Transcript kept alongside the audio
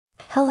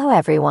Hello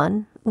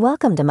everyone,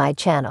 welcome to my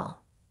channel.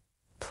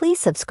 Please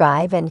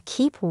subscribe and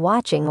keep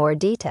watching more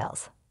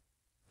details.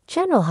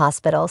 General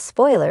Hospital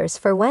spoilers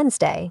for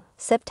Wednesday,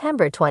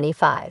 September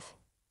 25.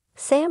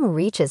 Sam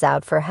reaches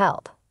out for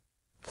help.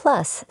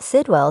 Plus,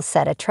 Sidwell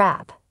set a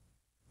trap.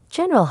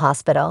 General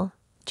Hospital,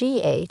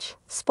 GH,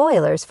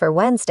 spoilers for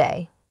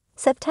Wednesday,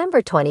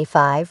 September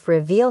 25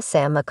 reveal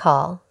Sam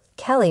McCall,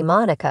 Kelly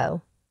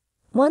Monaco.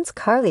 Once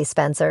Carly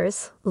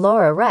Spencer's,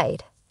 Laura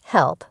Wright,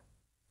 help.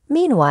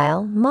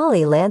 Meanwhile,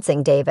 Molly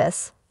Lansing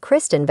Davis,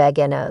 Kristen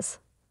Vaginos,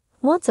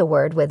 wants a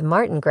word with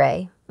Martin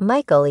Gray,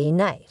 Michael E.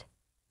 Knight.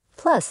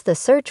 Plus, the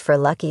search for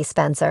Lucky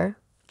Spencer,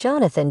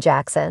 Jonathan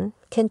Jackson,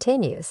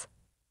 continues.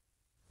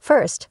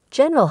 First,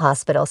 General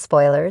Hospital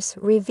spoilers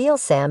reveal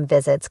Sam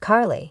visits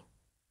Carly.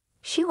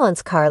 She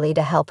wants Carly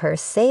to help her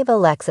save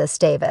Alexis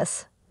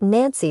Davis,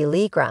 Nancy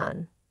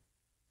Legron.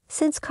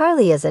 Since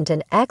Carly isn't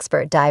an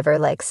expert diver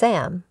like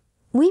Sam,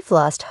 we've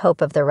lost hope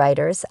of the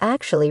writers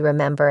actually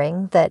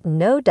remembering that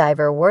no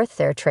diver worth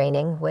their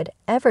training would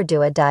ever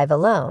do a dive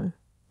alone.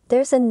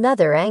 There's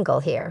another angle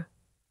here.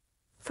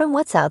 From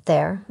what's out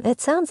there, it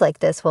sounds like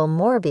this will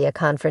more be a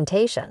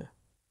confrontation.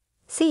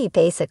 See,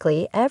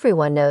 basically,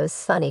 everyone knows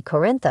Sonny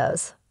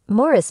Corinthos,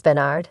 Morris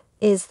Bernard,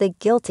 is the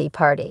guilty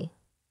party.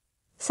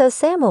 So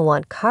Sam will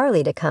want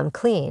Carly to come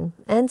clean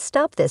and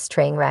stop this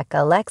train wreck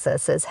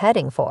Alexis is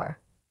heading for.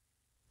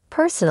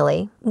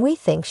 Personally, we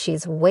think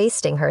she's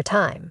wasting her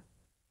time.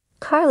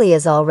 Carly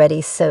is already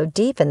so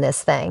deep in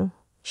this thing,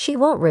 she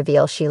won't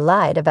reveal she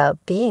lied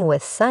about being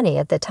with Sonny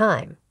at the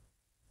time.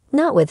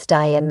 Not with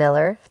Diane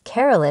Miller,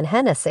 Carolyn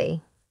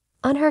Hennessy,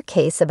 on her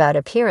case about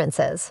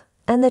appearances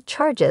and the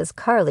charges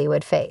Carly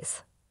would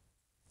face.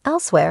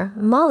 Elsewhere,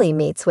 Molly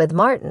meets with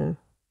Martin.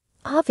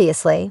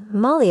 Obviously,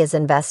 Molly is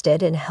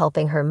invested in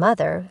helping her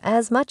mother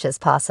as much as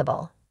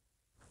possible.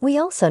 We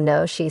also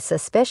know she's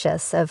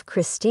suspicious of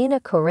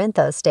Christina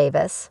Corinthos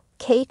Davis,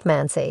 Kate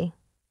Mancy.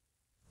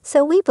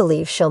 So we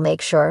believe she'll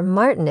make sure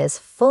Martin is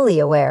fully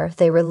aware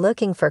they were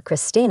looking for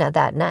Christina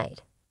that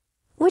night,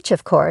 which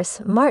of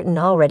course Martin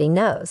already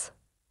knows.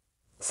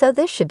 So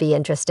this should be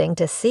interesting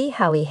to see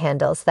how he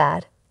handles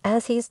that,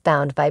 as he's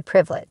bound by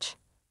privilege.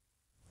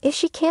 If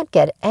she can't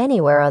get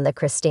anywhere on the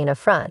Christina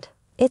front,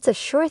 it's a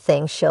sure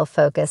thing she'll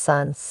focus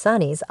on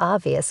Sonny's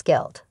obvious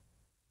guilt,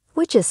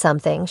 which is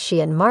something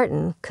she and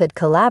Martin could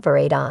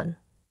collaborate on.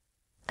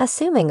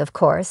 Assuming, of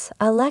course,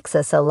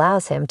 Alexis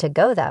allows him to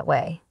go that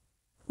way.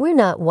 We're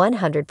not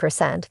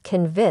 100%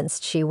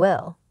 convinced she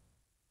will.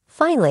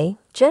 Finally,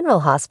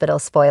 General Hospital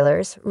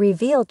spoilers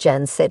reveal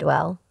Jen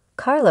Sidwell,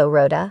 Carlo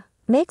Rhoda,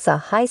 makes a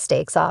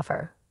high-stakes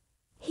offer.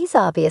 He's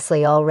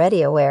obviously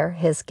already aware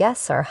his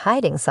guests are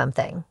hiding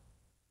something.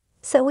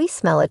 So we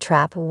smell a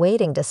trap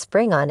waiting to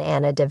spring on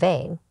Anna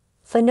Devane,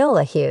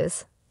 Finola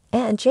Hughes,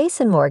 and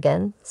Jason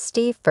Morgan,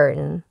 Steve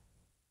Burton.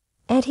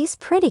 And he's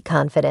pretty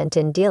confident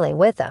in dealing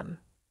with them.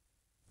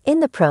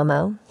 In the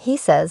promo, he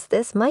says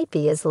this might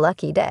be his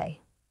lucky day.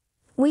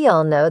 We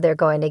all know they're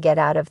going to get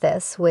out of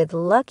this with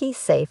Lucky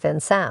safe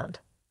and sound.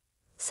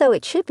 So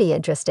it should be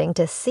interesting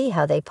to see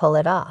how they pull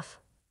it off.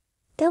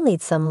 They'll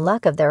need some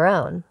luck of their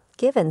own,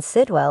 given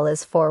Sidwell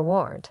is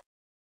forewarned.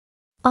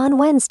 On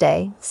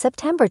Wednesday,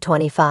 September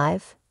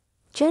 25,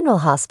 General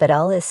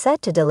Hospital is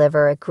set to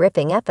deliver a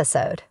gripping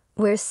episode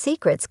where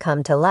secrets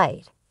come to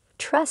light,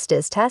 trust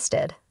is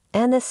tested,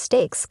 and the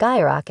stakes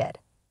skyrocket.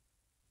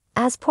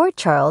 As Port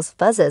Charles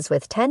buzzes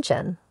with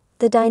tension,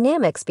 the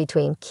dynamics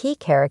between key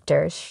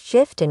characters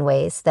shift in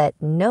ways that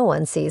no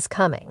one sees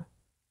coming.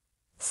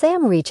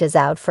 Sam reaches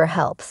out for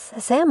help.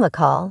 Sam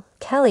McCall,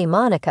 Kelly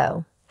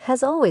Monaco,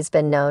 has always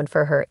been known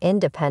for her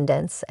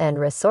independence and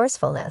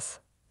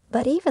resourcefulness,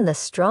 but even the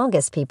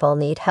strongest people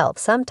need help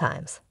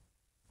sometimes.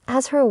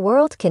 As her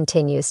world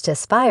continues to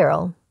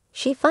spiral,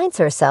 she finds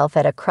herself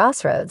at a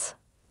crossroads,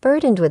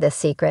 burdened with a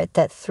secret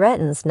that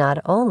threatens not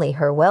only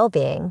her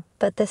well-being,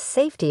 but the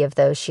safety of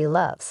those she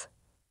loves.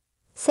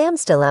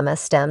 Sam's dilemma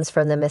stems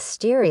from the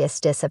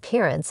mysterious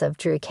disappearance of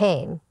Drew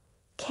Kane,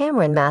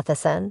 Cameron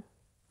Matheson,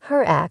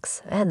 her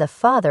ex, and the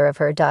father of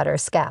her daughter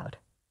Scout.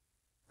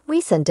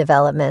 Recent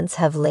developments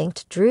have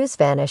linked Drew's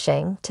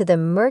vanishing to the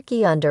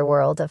murky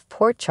underworld of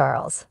Port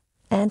Charles,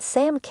 and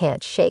Sam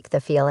can't shake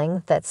the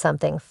feeling that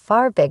something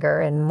far bigger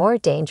and more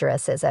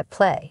dangerous is at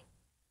play.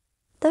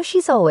 Though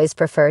she's always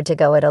preferred to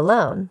go it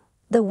alone,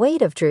 the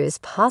weight of Drew's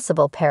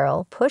possible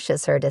peril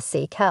pushes her to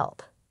seek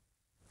help.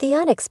 The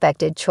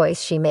unexpected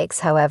choice she makes,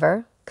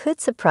 however,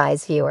 could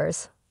surprise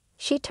viewers.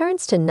 She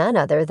turns to none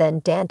other than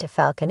Dante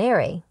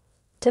Falconeri,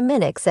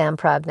 Dominic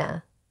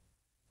Zamprogna.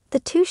 The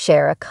two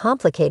share a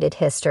complicated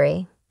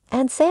history,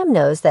 and Sam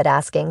knows that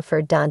asking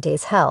for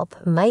Dante's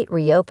help might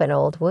reopen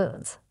old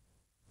wounds.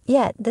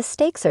 Yet the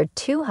stakes are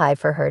too high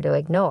for her to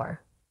ignore.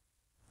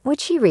 When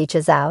she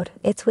reaches out,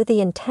 it's with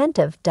the intent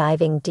of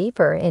diving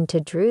deeper into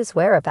Drew's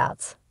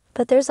whereabouts,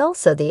 but there's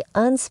also the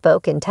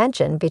unspoken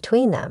tension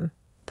between them,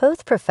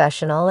 both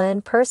professional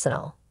and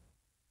personal.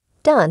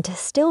 Dante,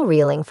 still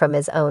reeling from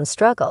his own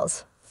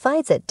struggles,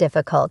 finds it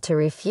difficult to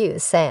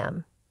refuse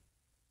Sam.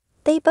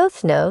 They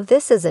both know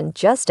this isn't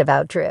just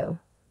about Drew.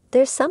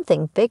 there's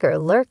something bigger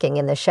lurking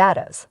in the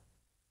shadows.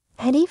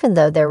 And even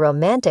though their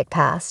romantic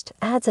past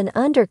adds an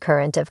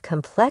undercurrent of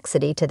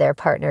complexity to their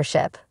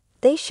partnership,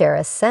 they share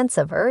a sense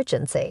of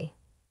urgency.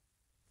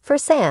 For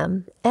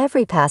Sam,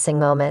 every passing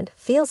moment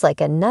feels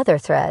like another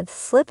thread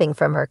slipping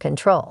from her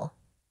control.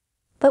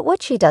 But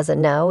what she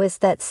doesn't know is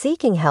that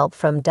seeking help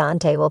from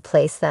Dante will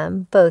place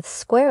them both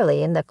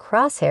squarely in the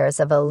crosshairs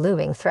of a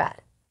looming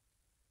threat.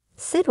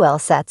 Sidwell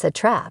sets a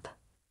trap.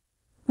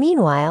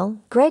 Meanwhile,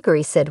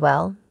 Gregory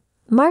Sidwell,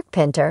 Mark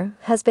Pinter,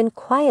 has been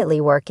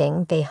quietly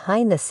working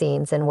behind the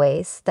scenes in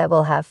ways that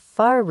will have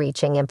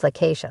far-reaching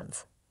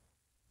implications.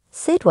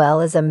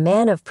 Sidwell is a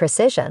man of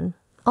precision,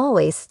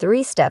 always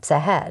 3 steps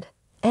ahead,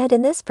 and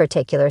in this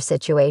particular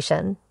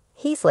situation,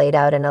 he's laid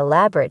out an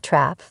elaborate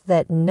trap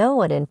that no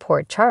one in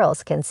Port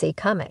Charles can see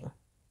coming.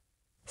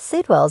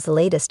 Sidwell's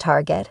latest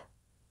target: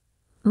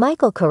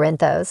 Michael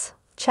Corinthos,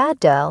 Chad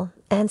Dell,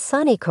 and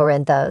Sonny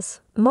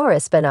Corinthos,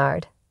 Morris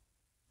Bernard.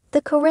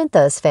 The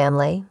Corinthos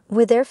family,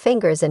 with their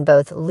fingers in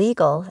both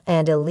legal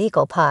and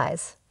illegal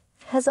pies,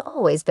 has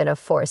always been a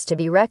force to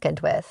be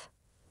reckoned with,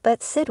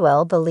 but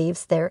Sidwell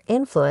believes their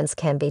influence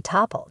can be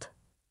toppled.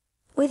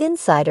 With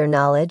insider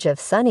knowledge of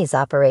Sonny's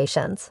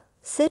operations,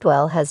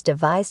 Sidwell has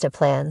devised a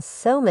plan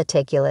so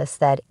meticulous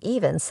that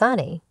even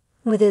Sonny,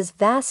 with his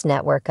vast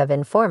network of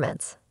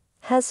informants,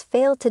 has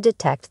failed to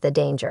detect the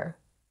danger.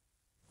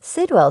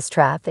 Sidwell's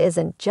trap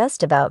isn't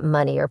just about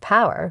money or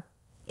power,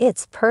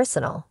 it's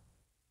personal.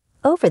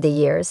 Over the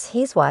years,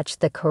 he's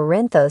watched the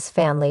Corinthos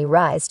family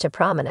rise to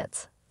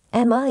prominence,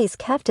 and while he's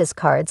kept his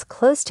cards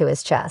close to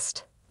his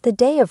chest, the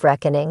day of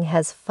reckoning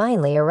has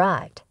finally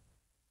arrived.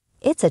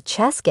 It's a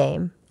chess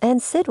game,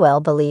 and Sidwell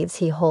believes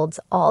he holds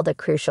all the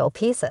crucial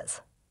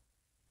pieces.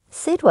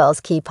 Sidwell's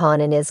key pawn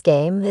in his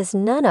game is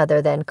none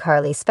other than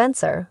Carly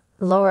Spencer,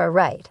 Laura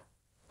Wright,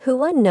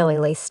 who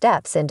unknowingly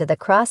steps into the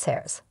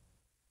crosshairs.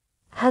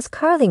 As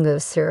Carly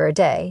moves through her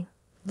day,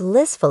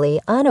 blissfully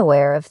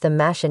unaware of the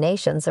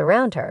machinations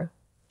around her,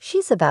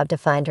 she's about to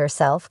find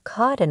herself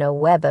caught in a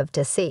web of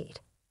deceit.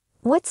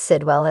 What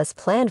Sidwell has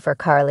planned for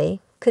Carly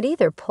could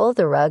either pull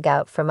the rug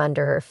out from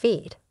under her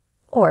feet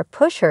or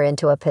push her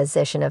into a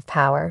position of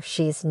power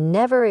she's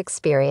never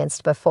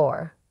experienced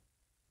before.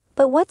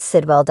 But what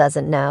Sidwell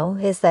doesn't know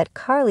is that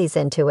Carly's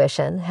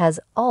intuition has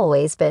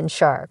always been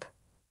sharp.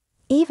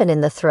 Even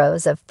in the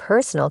throes of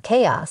personal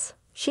chaos,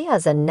 she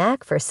has a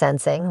knack for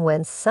sensing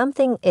when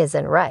something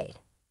isn't right.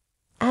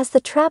 As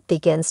the trap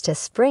begins to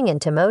spring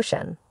into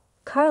motion,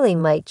 Carly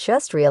might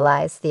just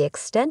realize the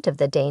extent of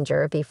the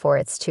danger before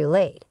it's too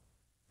late,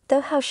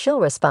 though how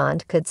she'll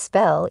respond could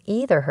spell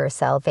either her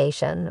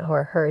salvation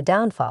or her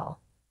downfall.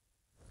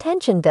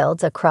 Tension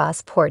builds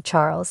across Port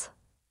Charles.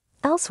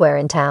 Elsewhere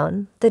in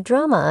town, the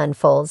drama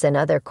unfolds in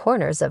other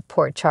corners of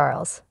Port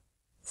Charles,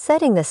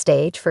 setting the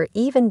stage for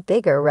even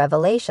bigger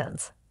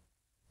revelations.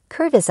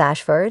 Curtis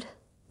Ashford,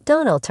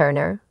 Donald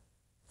Turner,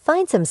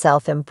 finds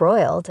himself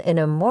embroiled in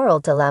a moral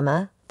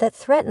dilemma that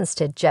threatens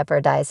to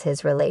jeopardize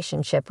his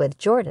relationship with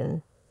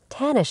Jordan,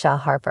 Tanisha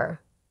Harper.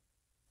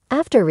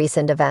 After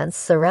recent events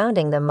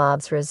surrounding the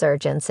mob's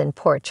resurgence in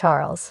Port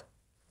Charles,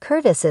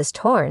 Curtis is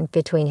torn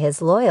between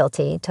his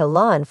loyalty to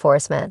law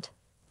enforcement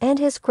and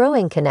his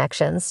growing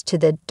connections to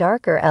the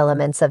darker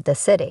elements of the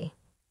city.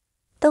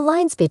 The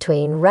lines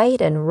between right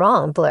and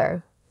wrong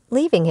blur,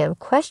 leaving him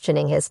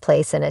questioning his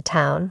place in a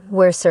town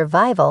where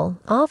survival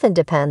often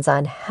depends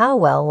on how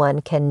well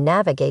one can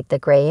navigate the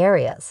gray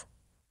areas.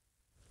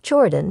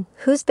 Jordan,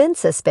 who's been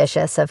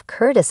suspicious of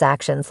Curtis'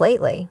 actions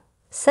lately,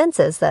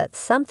 senses that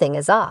something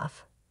is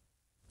off.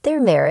 Their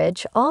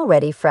marriage,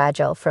 already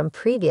fragile from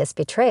previous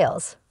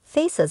betrayals,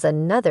 faces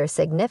another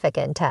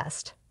significant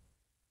test.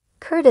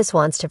 Curtis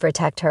wants to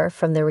protect her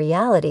from the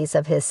realities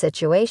of his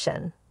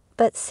situation,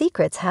 but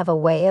secrets have a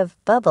way of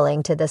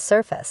bubbling to the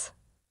surface.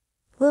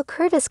 Will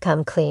Curtis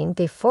come clean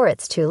before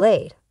it's too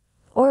late,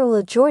 or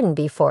will Jordan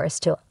be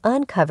forced to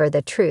uncover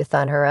the truth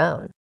on her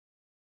own?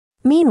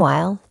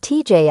 Meanwhile,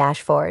 T.J.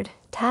 Ashford,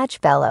 Taj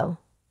Bello,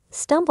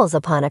 stumbles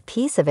upon a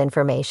piece of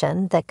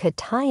information that could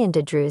tie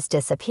into Drew's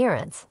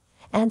disappearance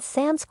and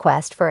Sam's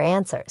quest for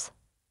answers.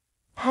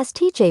 As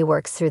TJ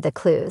works through the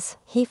clues,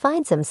 he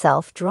finds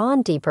himself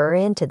drawn deeper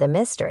into the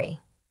mystery.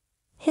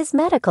 His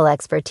medical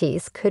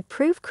expertise could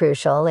prove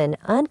crucial in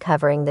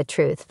uncovering the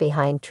truth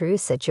behind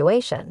Drew's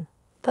situation,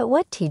 but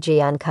what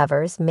TJ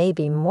uncovers may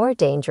be more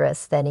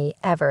dangerous than he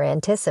ever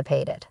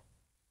anticipated.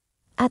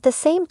 At the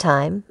same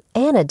time,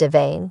 Anna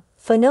Devane,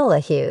 Finola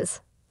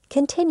Hughes,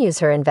 continues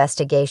her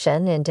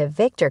investigation into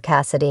Victor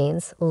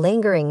Cassadine's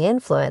lingering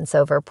influence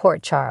over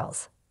Port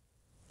Charles.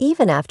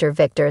 Even after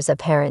Victor's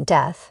apparent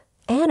death,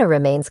 Anna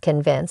remains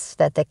convinced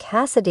that the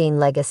Cassadine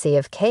legacy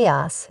of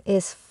chaos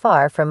is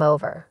far from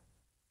over.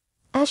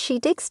 As she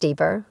digs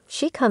deeper,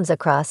 she comes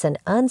across an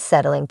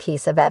unsettling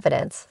piece of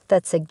evidence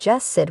that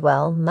suggests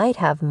Sidwell might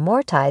have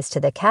more ties to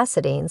the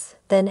Cassadines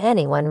than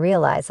anyone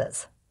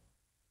realizes.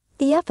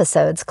 The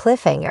episode's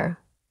cliffhanger.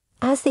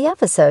 As the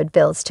episode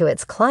builds to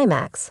its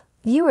climax,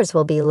 viewers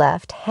will be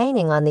left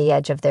hanging on the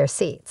edge of their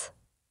seats.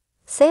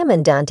 Sam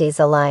and Dante's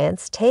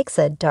alliance takes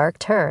a dark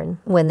turn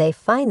when they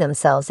find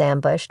themselves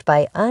ambushed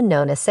by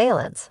unknown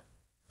assailants,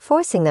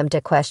 forcing them to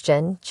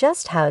question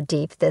just how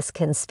deep this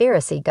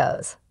conspiracy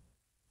goes.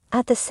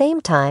 At the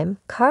same time,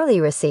 Carly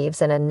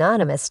receives an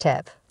anonymous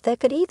tip that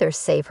could either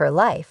save her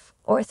life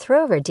or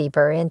throw her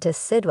deeper into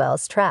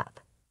Sidwell's trap.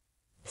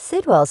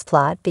 Sidwell's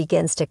plot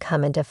begins to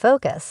come into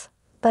focus,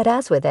 but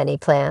as with any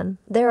plan,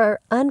 there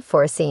are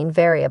unforeseen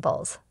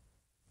variables.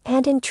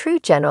 And in true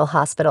General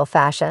Hospital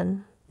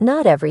fashion,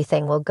 not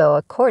everything will go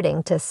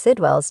according to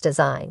Sidwell's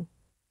design.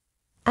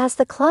 As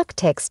the clock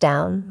ticks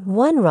down,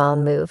 one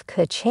wrong move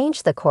could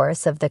change the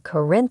course of the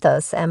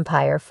Corinthos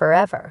Empire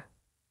forever.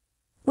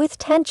 With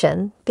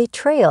tension,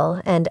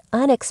 betrayal, and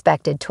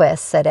unexpected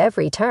twists at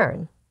every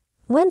turn,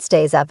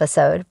 Wednesday's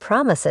episode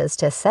promises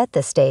to set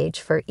the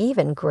stage for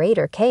even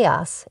greater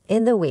chaos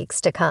in the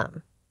weeks to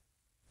come.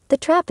 The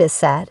trap is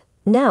set,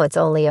 now it's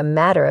only a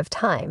matter of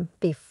time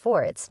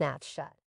before it snaps shut.